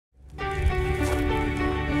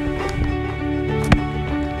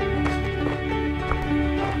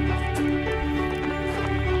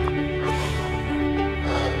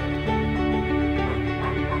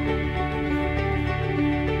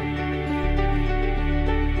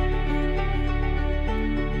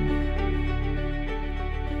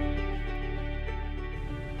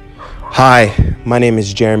Hi, my name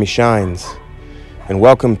is Jeromie Shines, and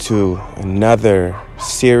welcome to another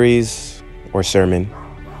series or sermon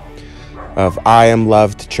of I Am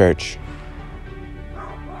Loved Church.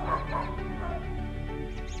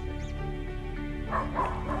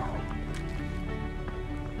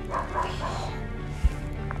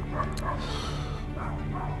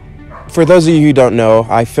 For those of you who don't know,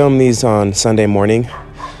 I film these on Sunday morning.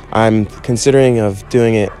 I'm considering of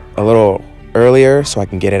doing it a little earlier so I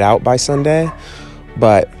can get it out by Sunday,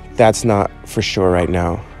 but that's not for sure right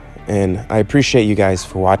now. And I appreciate you guys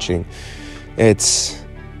for watching. It's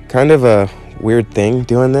kind of a weird thing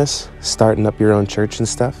doing this, starting up your own church and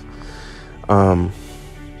stuff. For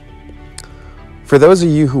those of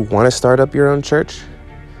you who want to start up your own church,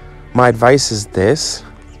 my advice is this,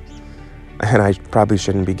 and I probably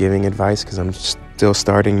shouldn't be giving advice because I'm still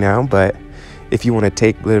starting now, but if you want to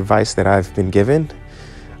take the advice that I've been given,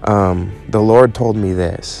 the Lord told me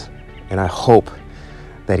this, and I hope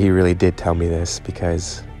that he really did tell me this,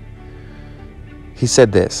 because he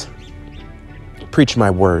said this: preach my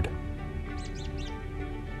word.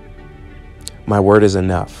 My word is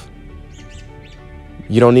enough.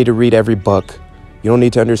 You don't need to read every book. You don't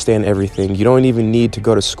need to understand everything. You don't even need to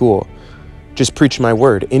go to school. Just preach my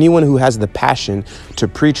word. Anyone who has the passion to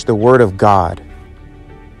preach the word of God,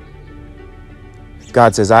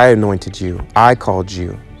 God says, I anointed you. I called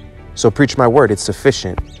you. So preach my word. It's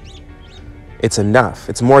sufficient. It's enough.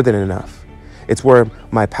 It's more than enough. It's where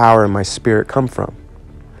my power and my spirit come from.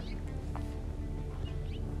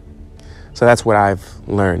 So that's what I've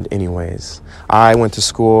learned anyways. I went to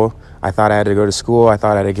school. I thought I had to go to school. I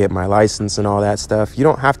thought I had to get my license and all that stuff. You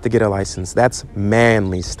don't have to get a license. That's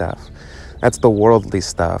manly stuff. That's the worldly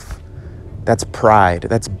stuff. That's pride.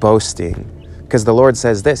 That's boasting. Because the Lord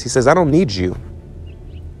says this. He says, I don't need you.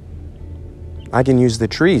 I can use the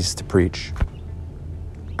trees to preach.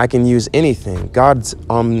 I can use anything. God's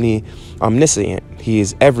omniscient. He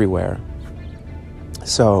is everywhere.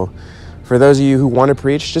 So for those of you who want to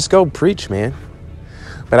preach, just go preach, man.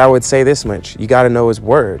 But I would say this much. You got to know his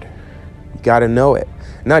word. You got to know it.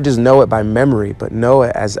 Not just know it by memory, but know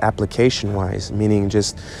it as application-wise, meaning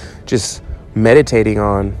just meditating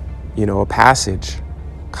on, a passage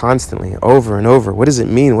constantly, over and over. What does it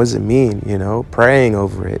mean? What does it mean? Praying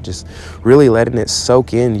over it, just really letting it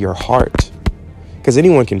soak in your heart. Because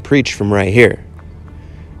anyone can preach from right here.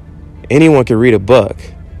 Anyone can read a book,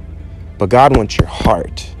 but God wants your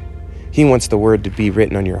heart. He wants the word to be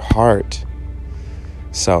written on your heart.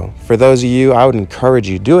 So for those of you, I would encourage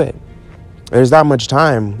you, do it. There's not much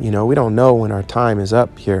time. We don't know when our time is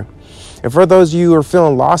up here. And for those of you who are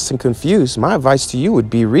feeling lost and confused, my advice to you would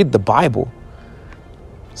be read the Bible.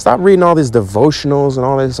 Stop reading all these devotionals and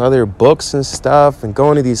all these other books and stuff and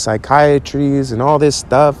going to these psychiatries and all this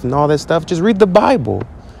stuff. Just read the Bible.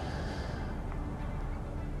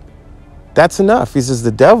 That's enough. He says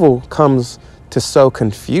the devil comes to sow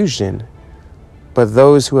confusion, but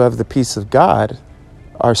those who have the peace of God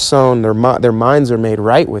are sown, their minds are made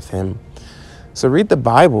right with him. So read the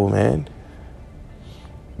Bible, man.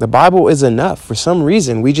 The Bible is enough. For some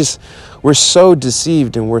reason, we're so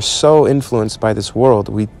deceived and we're so influenced by this world.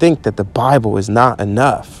 We think that the Bible is not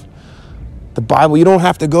enough. The Bible, you don't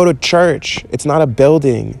have to go to church. It's not a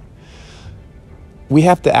building. We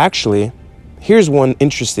have to actually, here's one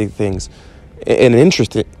interesting thing.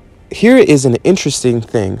 Here is an interesting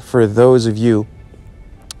thing for those of you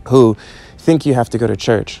who think you have to go to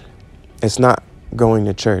church. It's not going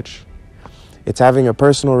to church. It's having a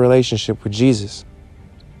personal relationship with Jesus.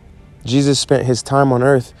 Jesus spent his time on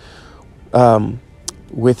earth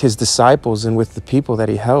with his disciples and with the people that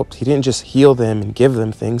he helped. He didn't just heal them and give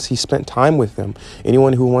them things. He spent time with them.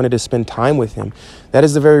 Anyone who wanted to spend time with him. That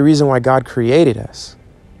is the very reason why God created us.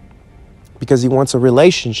 Because he wants a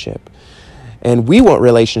relationship. And we want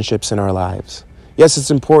relationships in our lives. Yes, it's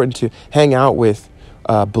important to hang out with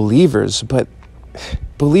believers, but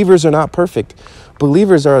believers are not perfect.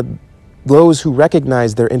 Believers are those who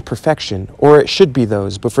recognize their imperfection, or it should be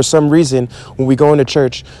those. But for some reason, when we go into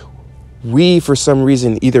church, for some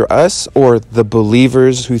reason, either us or the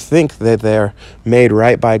believers who think that they're made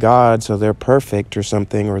right by God, so they're perfect or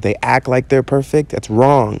something, or they act like they're perfect, that's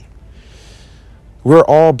wrong. We're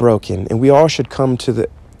all broken, and we all should come to the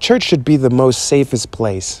church. Should be the most safest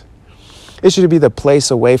place. It should be the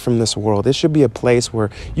place away from this world. It should be a place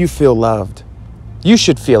where you feel loved. You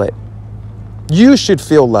should feel it. You should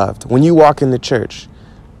feel loved when you walk into church.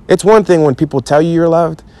 It's one thing when people tell you you're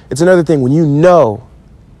loved. It's another thing when you know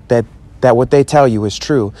that what they tell you is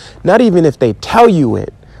true. Not even if they tell you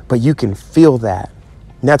it, but you can feel that.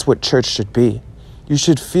 And that's what church should be. You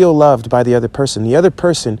should feel loved by the other person. The other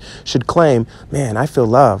person should claim, man, I feel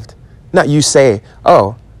loved. Not you say,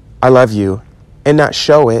 oh, I love you, and not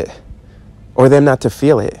show it, or them not to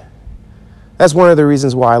feel it. That's one of the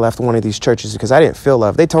reasons why I left one of these churches, because I didn't feel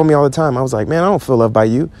love. They told me all the time. I was like, man, I don't feel loved by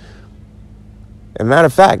you. As a matter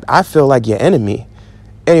of fact, I feel like your enemy.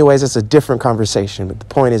 Anyways, it's a different conversation. But the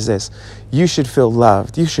point is this. You should feel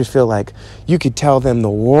loved. You should feel like you could tell them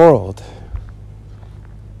the world.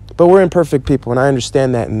 But we're imperfect people, and I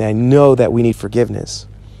understand that, and I know that we need forgiveness.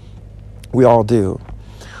 We all do.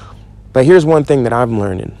 But here's one thing that I'm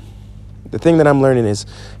learning. The thing that I'm learning is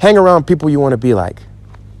hang around people you want to be like.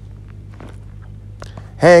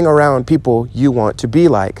 Hang around people you want to be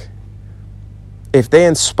like. If they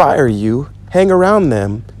inspire you, hang around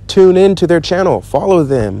them. Tune into their channel. Follow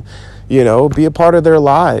them. Be a part of their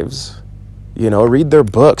lives. Read their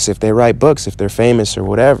books if they write books, if they're famous or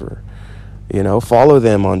whatever. Follow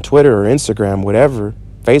them on Twitter or Instagram, whatever,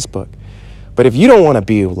 Facebook. But if you don't want to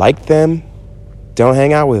be like them, don't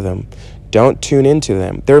hang out with them. Don't tune into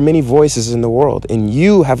them. There are many voices in the world, and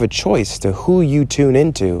you have a choice to who you tune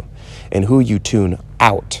into and who you tune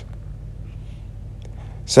out.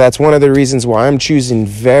 So that's one of the reasons why I'm choosing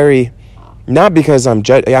not because I'm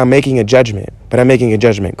making a judgment, but I'm making a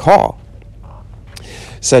judgment call.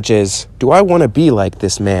 Such as, do I want to be like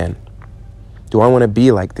this man? Do I want to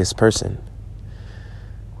be like this person?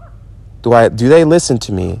 Do they listen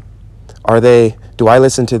to me? Do I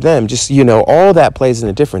listen to them? Just, all that plays in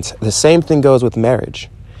a difference. The same thing goes with marriage.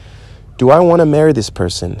 Do I want to marry this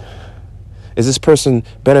person? Is this person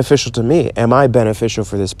beneficial to me? Am I beneficial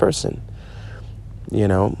for this person?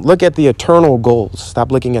 Look at the eternal goals.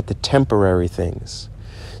 Stop looking at the temporary things.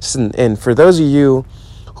 And for those of you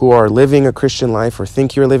who are living a Christian life or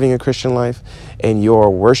think you're living a Christian life and you're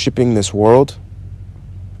worshiping this world,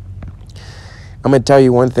 I'm going to tell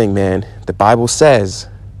you one thing, man. The Bible says,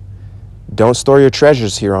 don't store your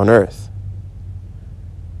treasures here on earth.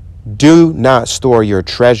 Do not store your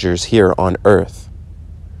treasures here on earth.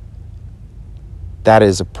 That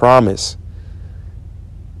is a promise.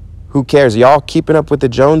 Who cares? Y'all keeping up with the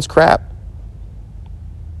Jones crap?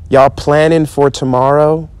 Y'all planning for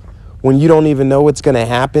tomorrow when you don't even know what's going to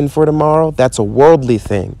happen for tomorrow? That's a worldly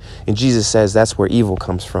thing. And Jesus says that's where evil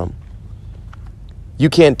comes from. You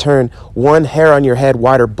can't turn one hair on your head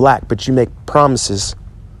white or black, but you make promises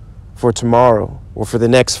for tomorrow or for the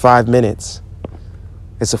next 5 minutes.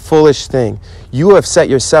 It's a foolish thing. You have set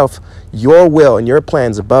yourself, your will and your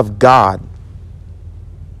plans above God.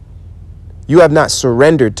 You have not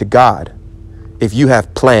surrendered to God if you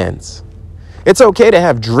have plans. It's okay to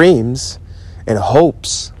have dreams and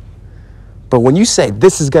hopes. But when you say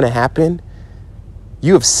this is going to happen,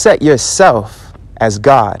 you have set yourself as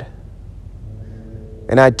God.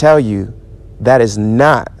 And I tell you, that is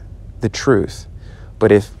not the truth.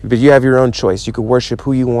 But you have your own choice. You can worship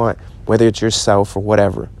who you want, whether it's yourself or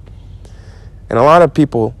whatever. And a lot of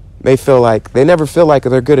people, they never feel like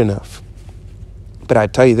they're good enough. But I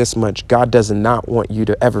tell you this much, God does not want you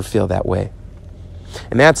to ever feel that way.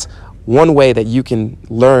 And that's one way that you can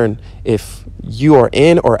learn if you are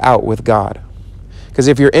in or out with God. Because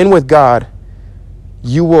if you're in with God,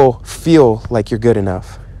 you will feel like you're good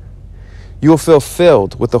enough. You will feel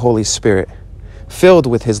filled with the Holy Spirit, filled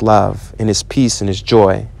with his love and his peace and his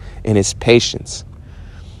joy and his patience.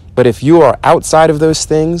 But if you are outside of those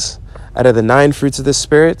things, out of the 9 fruits of the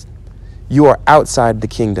Spirit, you are outside the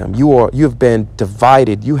kingdom. You have been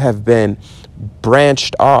divided. You have been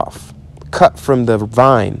branched off, cut from the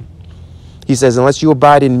vine. He says, unless you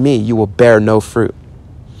abide in me, you will bear no fruit.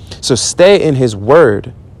 So stay in his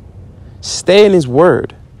word. Stay in his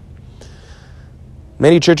word.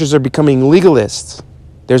 Many churches are becoming legalists.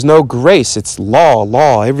 There's no grace. It's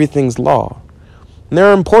law. Everything's law. And there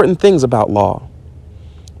are important things about law.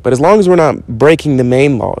 But as long as we're not breaking the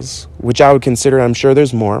main laws, which I would consider, I'm sure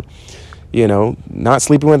there's more, not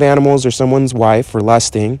sleeping with animals or someone's wife or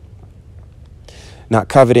lusting, not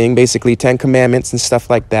coveting, basically 10 commandments and stuff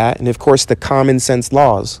like that. And of course, the common sense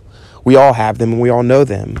laws. We all have them and we all know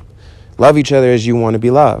them. Love each other as you want to be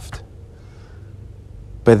loved.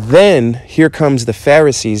 But then here comes the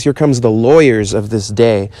Pharisees, here comes the lawyers of this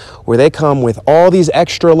day, where they come with all these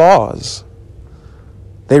extra laws.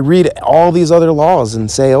 They read all these other laws and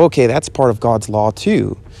say, okay, that's part of God's law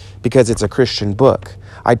too, because it's a Christian book.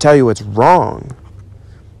 I tell you, it's wrong.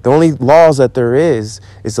 The only laws that there is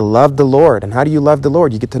to love the Lord. And how do you love the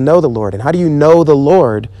Lord? You get to know the Lord. And how do you know the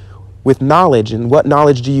Lord? With knowledge. And what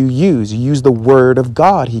knowledge do you use? You use the word of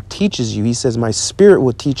God. He teaches you. He says, my spirit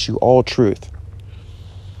will teach you all truth.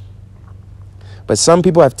 But some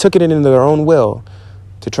people have took it into their own will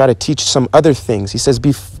to try to teach some other things. He says,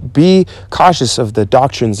 be cautious of the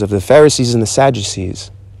doctrines of the Pharisees and the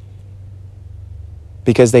Sadducees.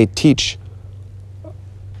 because they teach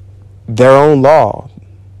their own law,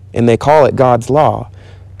 and they call it God's law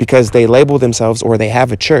because they label themselves or they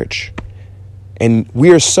have a church. And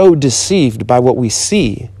we are so deceived by what we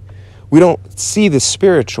see. We don't see the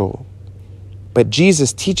spiritual, but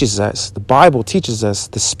Jesus teaches us, the Bible teaches us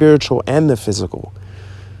the spiritual and the physical.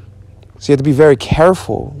 So you have to be very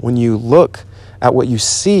careful when you look at what you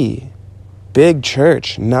see. Big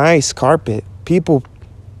church, nice carpet, people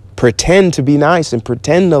pretend to be nice and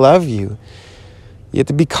pretend to love you. You have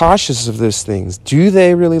to be cautious of those things. Do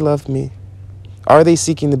they really love me? Are they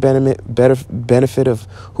seeking the benefit of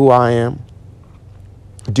who I am?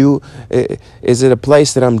 Is it a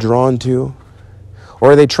place that I'm drawn to?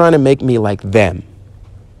 Or are they trying to make me like them?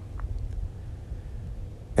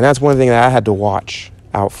 And that's one thing that I had to watch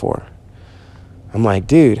out for. I'm like,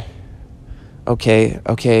 dude, okay,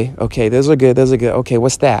 those are good. Okay,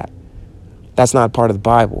 what's that? That's not part of the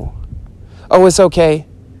Bible. Oh, it's okay.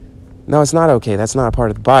 No, it's not okay. That's not a part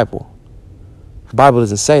of the Bible. The Bible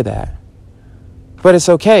doesn't say that. But it's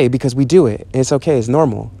okay because we do it. It's okay. It's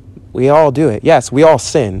normal. We all do it. Yes, we all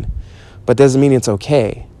sin, but doesn't mean it's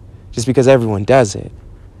okay just because everyone does it.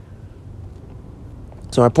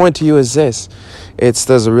 So my point to you is this. It's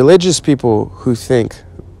those religious people who think,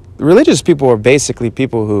 religious people are basically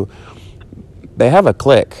people who, they have a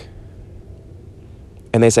clique.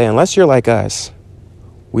 And they say, unless you're like us,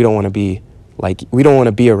 we don't want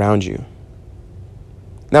to be around you.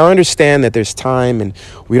 Now, I understand that there's time and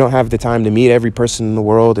we don't have the time to meet every person in the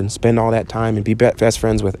world and spend all that time and be best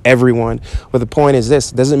friends with everyone. But the point is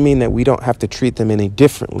this, it doesn't mean that we don't have to treat them any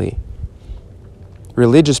differently.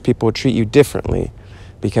 Religious people treat you differently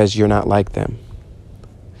because you're not like them.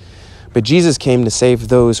 But Jesus came to save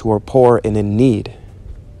those who are poor and in need.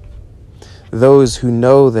 Those who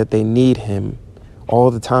know that they need him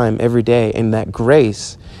all the time, every day, and that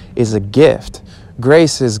grace is a gift.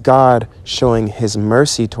 Grace is God showing his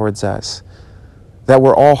mercy towards us, that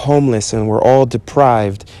we're all homeless and we're all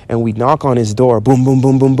deprived, and we knock on his door, boom, boom,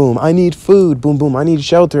 boom, boom, boom. I need food, boom, boom. I need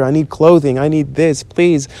shelter. I need clothing. I need this,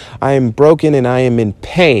 please. I am broken and I am in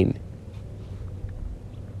pain.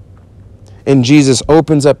 And Jesus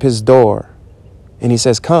opens up his door and he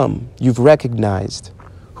says, come, you've recognized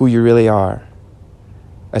who you really are,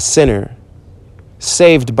 a sinner,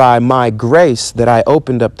 saved by my grace that I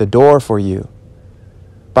opened up the door for you.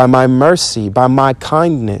 By my mercy, by my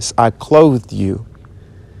kindness, I clothed you.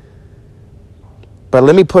 But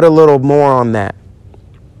let me put a little more on that.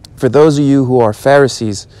 For those of you who are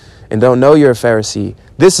Pharisees and don't know you're a Pharisee,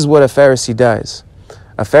 this is what a Pharisee does.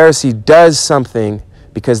 A Pharisee does something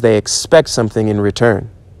because they expect something in return.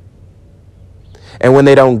 And when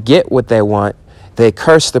they don't get what they want, they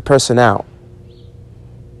curse the person out.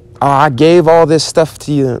 Oh, I gave all this stuff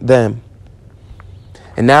to them,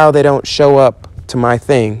 and now they don't show up to my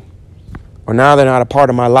thing, or now they're not a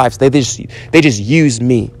part of my life. They just use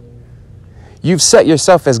me. You've set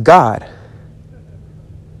yourself as God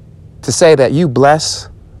to say that you bless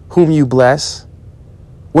whom you bless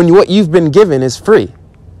when what you've been given is free.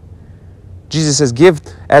 Jesus says, give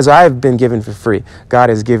as I have been given for free. God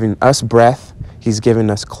has given us breath. He's given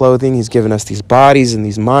us clothing. He's given us these bodies and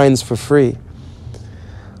these minds for free.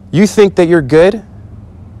 You think that you're good?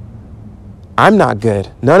 I'm not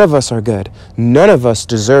good. None of us are good. None of us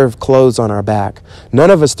deserve clothes on our back.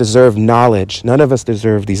 None of us deserve knowledge. None of us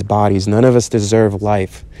deserve these bodies. None of us deserve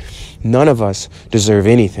life. None of us deserve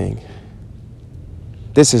anything.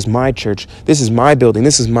 This is my church. This is my building.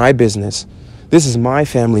 This is my business. This is my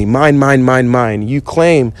family. Mine, mine, mine, mine. You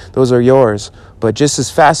claim those are yours, but just as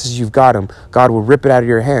fast as you've got them, God will rip it out of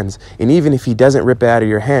your hands. And even if he doesn't rip it out of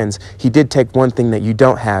your hands, he did take one thing that you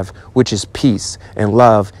don't have, which is peace and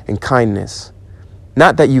love and kindness.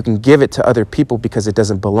 Not that you can give it to other people because it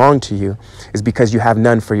doesn't belong to you, it's because you have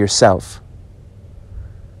none for yourself.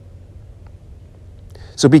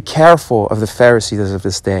 So be careful of the Pharisees of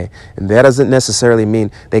this day. And that doesn't necessarily mean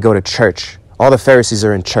they go to church. All the Pharisees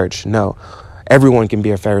are in church. No. Everyone can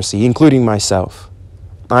be a Pharisee, including myself.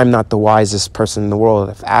 I'm not the wisest person in the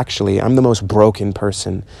world. Actually, I'm the most broken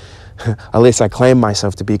person. At least I claim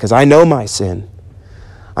myself to be, because I know my sin.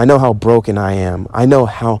 I know how broken I am. I know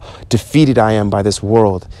how defeated I am by this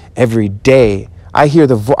world every day. I hear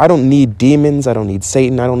I don't need demons. I don't need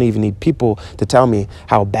Satan. I don't even need people to tell me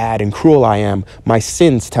how bad and cruel I am. My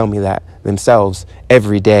sins tell me that themselves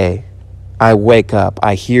every day. I wake up,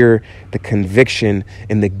 I hear the conviction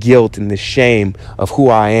and the guilt and the shame of who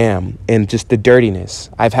I am and just the dirtiness.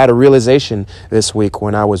 I've had a realization this week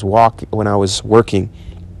when I was working,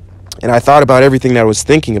 and I thought about everything that I was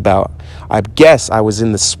thinking about. I guess I was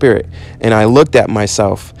in the spirit, and I looked at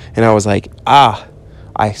myself and I was like, I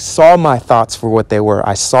I saw my thoughts for what they were.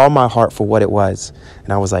 I saw my heart for what it was.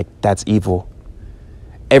 And I was like, that's evil.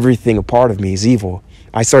 Everything a part of me is evil.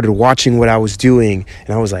 I started watching what I was doing, and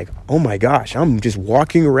I was like, oh my gosh, I'm just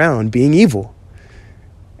walking around being evil.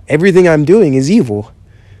 Everything I'm doing is evil.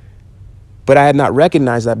 But I had not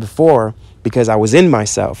recognized that before because I was in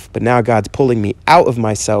myself. But now God's pulling me out of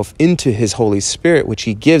myself into his Holy Spirit, which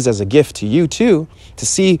he gives as a gift to you too, to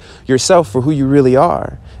see yourself for who you really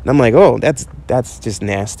are. And I'm like, oh, that's just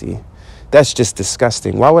nasty. That's just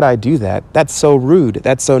disgusting. Why would I do that? That's so rude.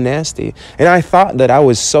 That's so nasty. And I thought that I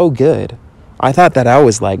was so good. I thought that I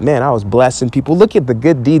was like, man, I was blessing people. Look at the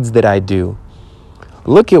good deeds that I do.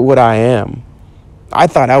 Look at what I am. I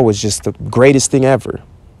thought I was just the greatest thing ever.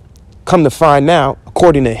 Come to find out,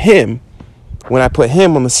 according to him, when I put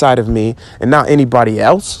him on the side of me and not anybody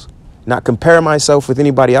else, not compare myself with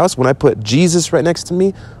anybody else, when I put Jesus right next to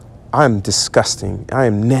me, I'm disgusting. I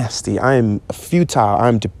am nasty. I am futile.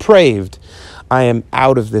 I'm depraved. I am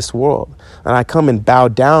out of this world. And I come and bow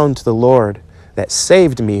down to the Lord that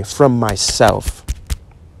saved me from myself.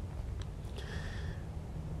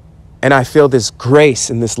 And I feel this grace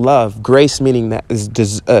and this love. Grace meaning that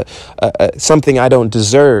is something I don't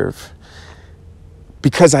deserve.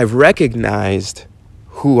 Because I've recognized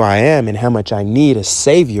who I am and how much I need a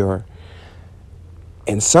Savior.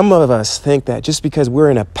 And some of us think that just because we're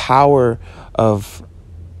in a power of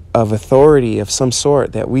authority of some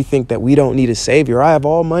sort, that we think that we don't need a Savior. I have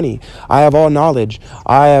all money. I have all knowledge.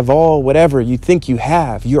 I have all whatever you think you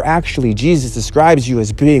have. You're actually, Jesus describes you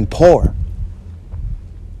as being poor.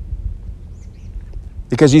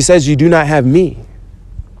 Because he says you do not have me.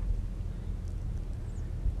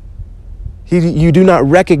 You do not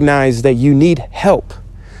recognize that you need help.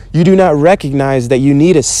 You do not recognize that you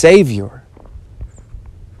need a Savior.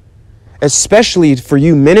 Especially for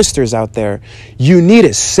you ministers out there, you need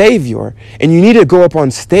a Savior, and you need to go up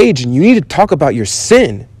on stage and you need to talk about your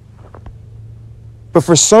sin. But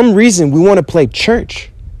for some reason, we want to play church.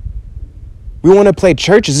 We want to play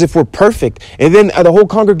church as if we're perfect. And then the whole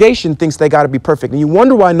congregation thinks they got to be perfect. And you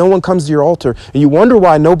wonder why no one comes to your altar. And you wonder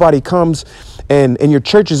why nobody comes and your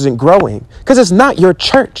church isn't growing. Because it's not your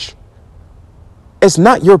church. It's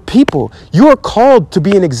not your people. You are called to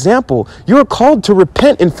be an example. You are called to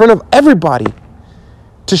repent in front of everybody,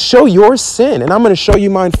 to show your sin. And I'm going to show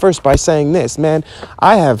you mine first by saying this, man.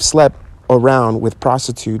 I have slept around with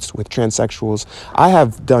prostitutes, with transsexuals. I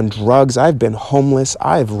have done drugs. I've been homeless.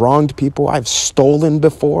 I have wronged people. I've stolen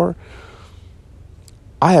before.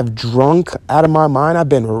 I have drunk out of my mind. I've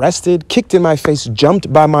been arrested, kicked in my face,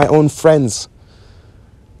 jumped by my own friends.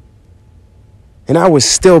 And I was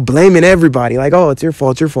still blaming everybody. Like, oh, it's your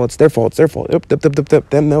fault, it's your fault, it's their fault, it's their fault.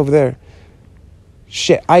 Them over there.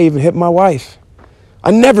 Shit, I even hit my wife.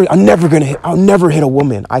 I'll never hit a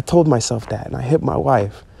woman. I told myself that, and I hit my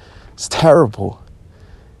wife. It's terrible.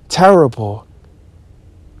 Terrible.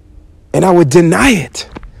 And I would deny it.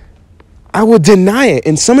 I would deny it.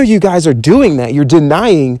 And some of you guys are doing that. You're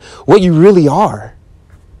denying what you really are.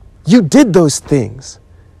 You did those things.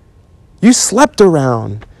 You slept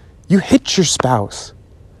around. You hit your spouse.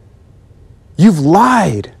 You've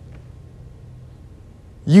lied.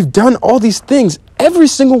 You've done all these things. Every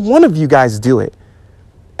single one of you guys do it.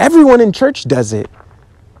 Everyone in church does it.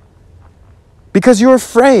 Because you're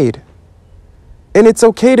afraid. And it's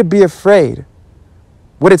okay to be afraid.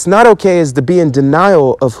 What it's not okay is to be in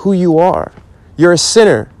denial of who you are. You're a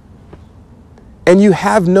sinner. And you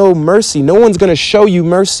have no mercy. No one's going to show you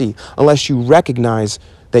mercy unless you recognize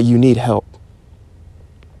that you need help.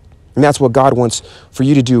 And that's what God wants for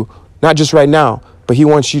you to do, not just right now, but he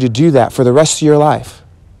wants you to do that for the rest of your life.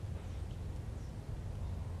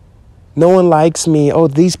 No one likes me. Oh,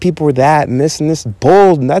 these people are that and this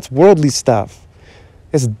bull, and that's worldly stuff.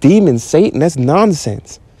 That's demon, Satan, that's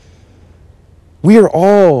nonsense. We are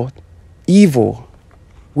all evil.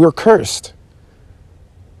 We're cursed.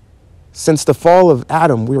 Since the fall of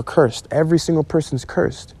Adam, we're cursed. Every single person's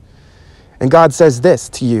cursed. And God says this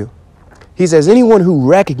to you. He says, anyone who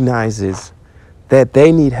recognizes that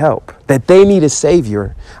they need help, that they need a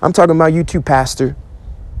Savior. I'm talking about you too, pastor.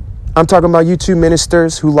 I'm talking about you two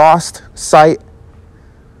ministers who lost sight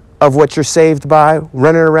of what you're saved by,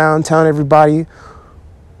 running around telling everybody,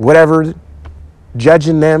 whatever,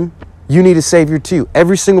 judging them. You need a Savior too.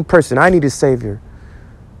 Every single person, I need a Savior.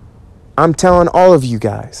 I'm telling all of you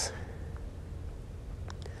guys.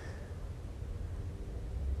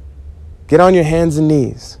 Get on your hands and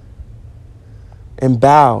knees and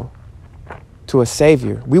bow to a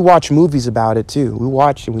Savior. We watch movies about it too. We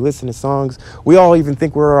watch and we listen to songs. We all even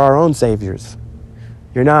think we're our own saviors.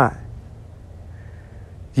 You're not.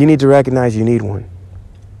 You need to recognize you need one.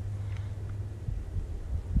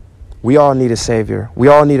 We all need a Savior. We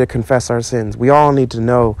all need to confess our sins. We all need to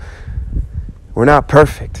know we're not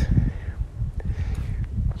perfect.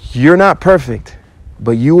 You're not perfect,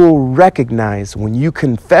 but you will recognize when you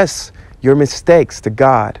confess your mistakes to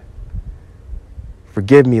God.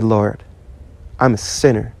 Forgive me, Lord. I'm a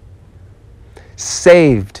sinner.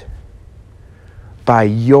 Saved by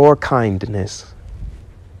your kindness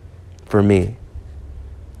for me.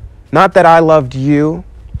 Not that I loved you,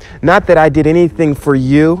 not that I did anything for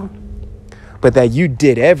you, but that you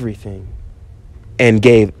did everything and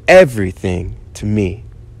gave everything to me.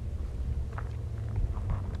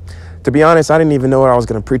 To be honest, I didn't even know what I was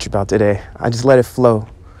going to preach about today. I just let it flow.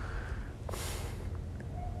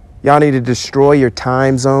 Y'all need to destroy your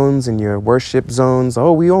time zones and your worship zones.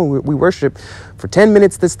 Oh, we worship for 10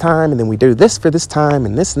 minutes this time, and then we do this for this time,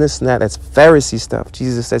 and this and this and that. That's Pharisee stuff.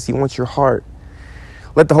 Jesus says he wants your heart.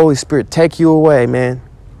 Let the Holy Spirit take you away, man.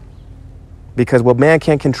 Because what man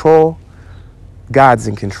can't control, God's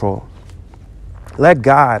in control. Let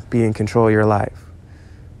God be in control of your life.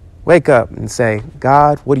 Wake up and say,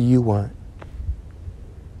 God, what do you want?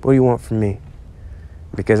 What do you want from me?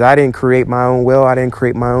 Because I didn't create my own will. I didn't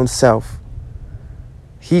create my own self.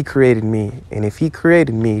 He created me. And if he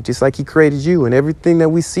created me, just like he created you and everything that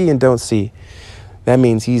we see and don't see, that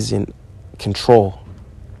means he's in control.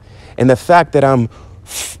 And the fact that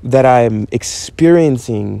I'm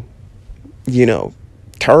experiencing,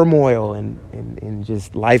 turmoil and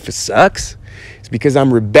just life sucks, is because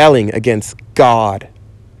I'm rebelling against God.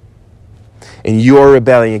 And you're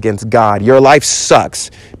rebelling against God. Your life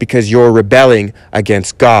sucks because you're rebelling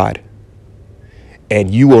against God.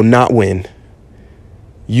 And you will not win.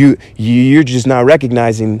 You're just not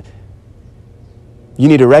recognizing. You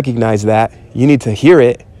need to recognize that. You need to hear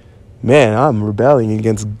it. Man, I'm rebelling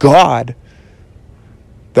against God.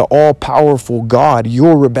 The all-powerful God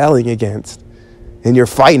you're rebelling against. And you're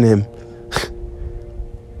fighting him.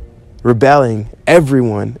 Rebelling,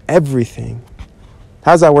 everyone, everything.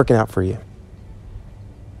 How's that working out for you?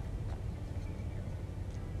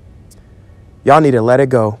 Y'all need to let it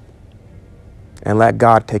go and let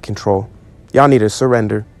God take control. Y'all need to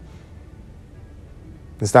surrender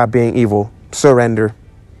and stop being evil. Surrender.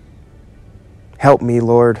 Help me,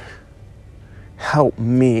 Lord. Help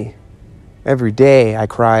me. Every day I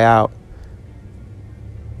cry out.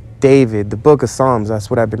 David, the book of Psalms,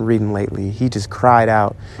 that's what I've been reading lately. He just cried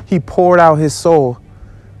out. He poured out his soul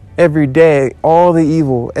every day, all the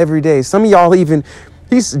evil every day. Some of y'all even,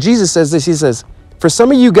 Jesus says this, he says, for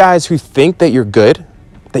some of you guys who think that you're good,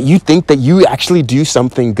 that you think that you actually do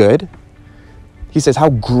something good, he says,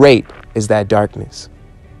 how great is that darkness?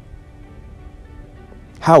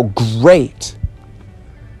 How great.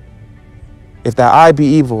 If that eye be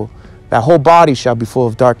evil, that whole body shall be full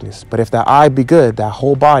of darkness. But if that eye be good, that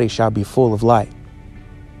whole body shall be full of light.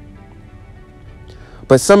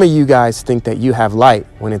 But some of you guys think that you have light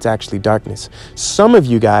when it's actually darkness. Some of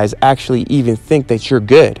you guys actually even think that you're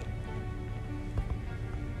good.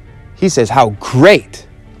 He says, how great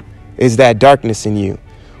is that darkness in you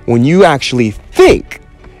when you actually think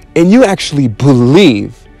and you actually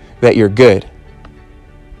believe that you're good.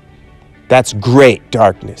 That's great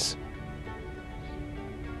darkness.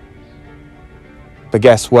 But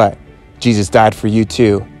guess what? Jesus died for you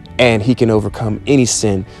too, and he can overcome any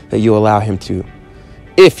sin that you allow him to,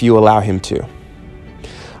 if you allow him to.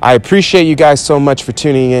 I appreciate you guys so much for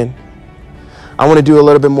tuning in. I want to do a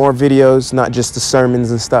little bit more videos, not just the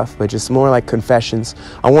sermons and stuff, but just more like confessions.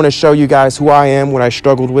 I want to show you guys who I am, what I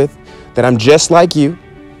struggled with, that I'm just like you,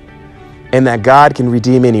 and that God can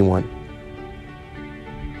redeem anyone.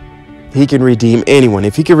 He can redeem anyone.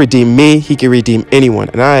 If he can redeem me, he can redeem anyone.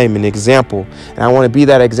 And I am an example, and I want to be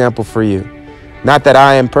that example for you. Not that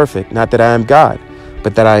I am perfect, not that I am God,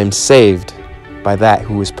 but that I am saved by that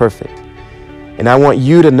who is perfect. And I want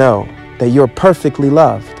you to know that you're perfectly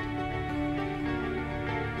loved.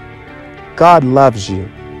 God loves you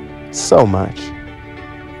so much.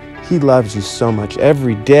 He loves you so much.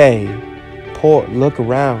 Every day, look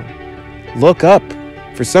around. Look up.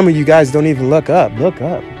 For some of you guys, don't even look up. Look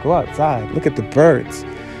up. Go outside. Look at the birds.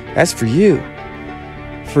 That's for you.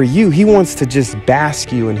 For you, he wants to just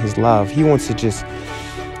bask you in his love. He wants to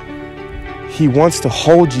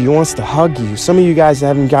hold you. He wants to hug you. Some of you guys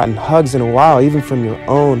haven't gotten hugs in a while, even from your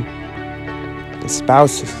own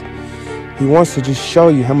spouses. He wants to just show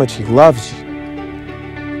you how much he loves you.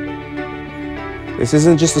 This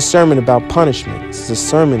isn't just a sermon about punishment. This is a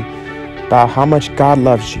sermon about how much God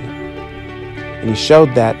loves you. And he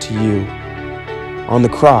showed that to you on the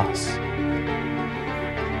cross.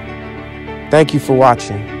 Thank you for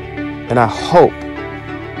watching. And I hope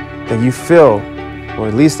that you feel, or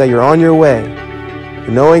at least that you're on your way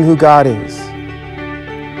knowing who God is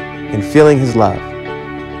and feeling his love.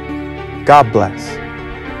 God bless.